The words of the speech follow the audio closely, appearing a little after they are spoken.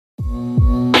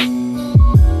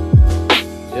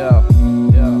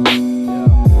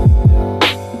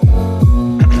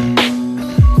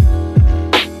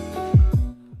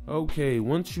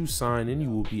Once you sign in, you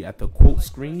will be at the quote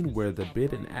screen where the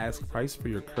bid and ask price for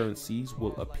your currencies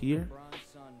will appear.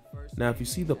 Now, if you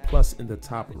see the plus in the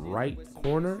top right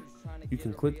corner, you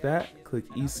can click that, click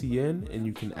ECN, and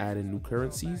you can add in new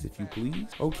currencies if you please.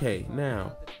 Okay,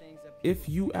 now, if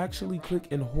you actually click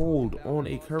and hold on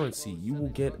a currency, you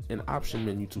will get an option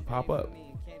menu to pop up.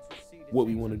 What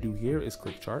we want to do here is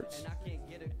click charts.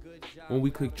 When we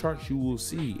click charts, you will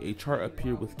see a chart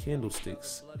appear with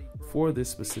candlesticks for this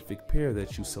specific pair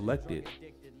that you selected.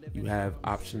 You have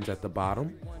options at the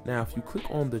bottom. Now, if you click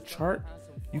on the chart,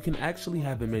 you can actually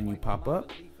have a menu pop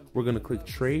up. We're going to click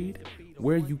trade,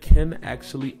 where you can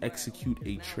actually execute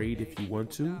a trade if you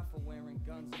want to.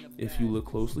 If you look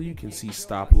closely, you can see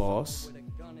stop loss,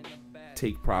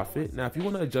 take profit. Now, if you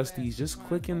want to adjust these, just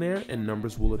click in there and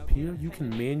numbers will appear. You can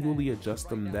manually adjust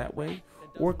them that way,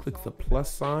 or click the plus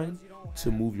sign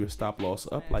to move your stop loss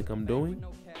up like I'm doing.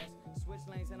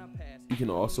 You can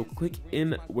also click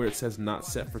in where it says not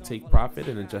set for take profit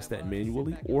and adjust that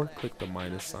manually, or click the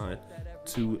minus sign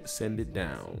to send it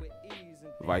down,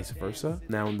 vice versa.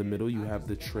 Now in the middle you have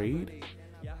the trade.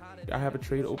 I have a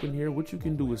trade open here. What you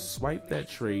can do is swipe that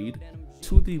trade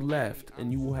to the left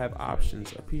and you will have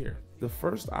options appear. The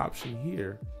first option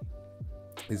here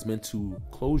is meant to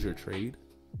close your trade.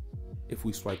 If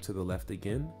we swipe to the left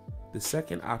again, the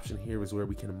second option here is where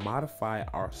we can modify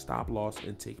our stop loss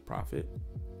and take profit.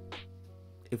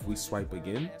 If we swipe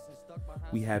again,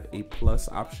 we have a plus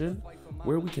option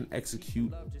where we can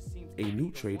execute a new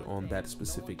trade on that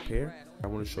specific pair. I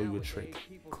want to show you a trick.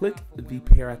 Click the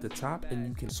pair at the top and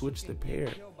you can switch the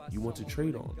pair you want to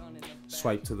trade on.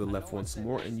 Swipe to the left once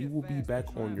more and you will be back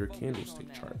on your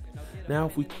candlestick chart. Now,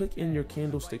 if we click in your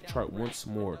candlestick chart once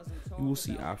more, you will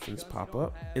see options pop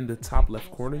up. In the top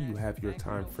left corner, you have your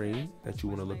time frame that you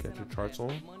want to look at your charts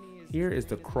on. Here is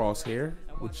the crosshair,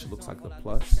 which looks like the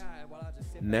plus.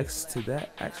 Next to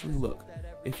that, actually look,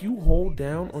 if you hold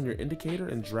down on your indicator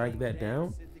and drag that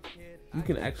down, you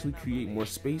can actually create more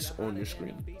space on your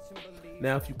screen.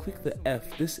 Now, if you click the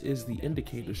F, this is the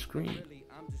indicator screen.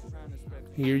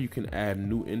 Here you can add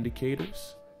new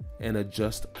indicators and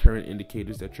adjust current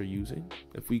indicators that you're using.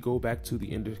 If we go back to the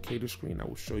indicator screen, I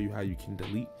will show you how you can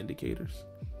delete indicators.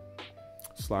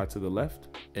 Slide to the left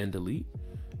and delete.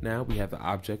 Now we have the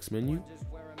objects menu.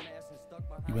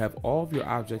 You have all of your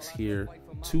objects here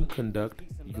to conduct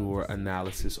your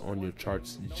analysis on your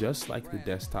charts, just like the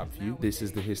desktop view. This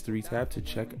is the history tab to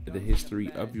check the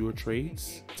history of your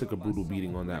trades. Took a brutal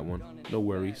beating on that one, no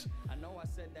worries.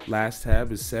 Last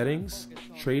tab is settings,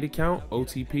 trade account,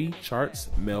 OTP, charts,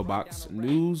 mailbox,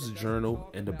 news, journal,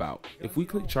 and about. If we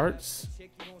click charts,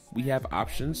 we have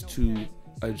options to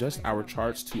adjust our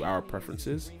charts to our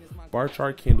preferences. Bar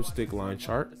chart, candlestick, line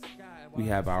chart. We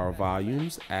have our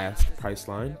volumes, ask, price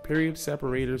line, period,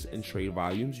 separators, and trade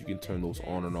volumes. You can turn those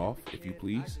on and off if you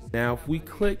please. Now, if we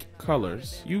click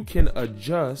colors, you can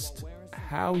adjust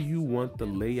how you want the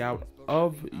layout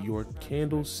of your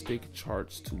candlestick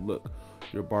charts to look,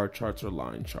 your bar charts or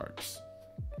line charts.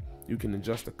 You can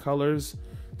adjust the colors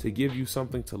to give you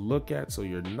something to look at so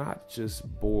you're not just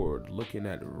bored looking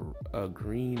at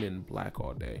green and black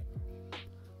all day.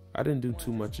 I didn't do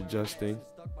too much adjusting.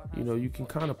 You know, you can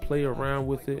kind of play around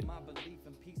with it,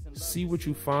 see what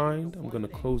you find. I'm going to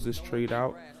close this trade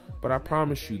out, but I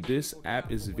promise you this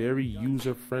app is very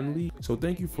user friendly. So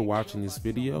thank you for watching this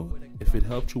video. If it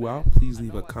helped you out, please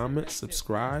leave a comment,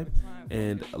 subscribe,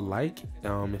 and like.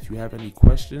 If you have any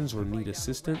questions or need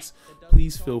assistance,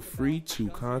 please feel free to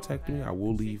contact me. I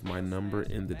will leave my number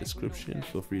in the description.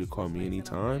 Feel free to call me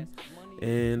anytime,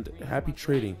 and happy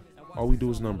trading. All we do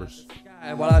is numbers.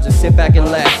 While I just sit back and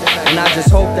laugh, and I just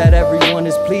hope that everyone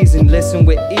is pleased and listen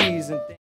with ease.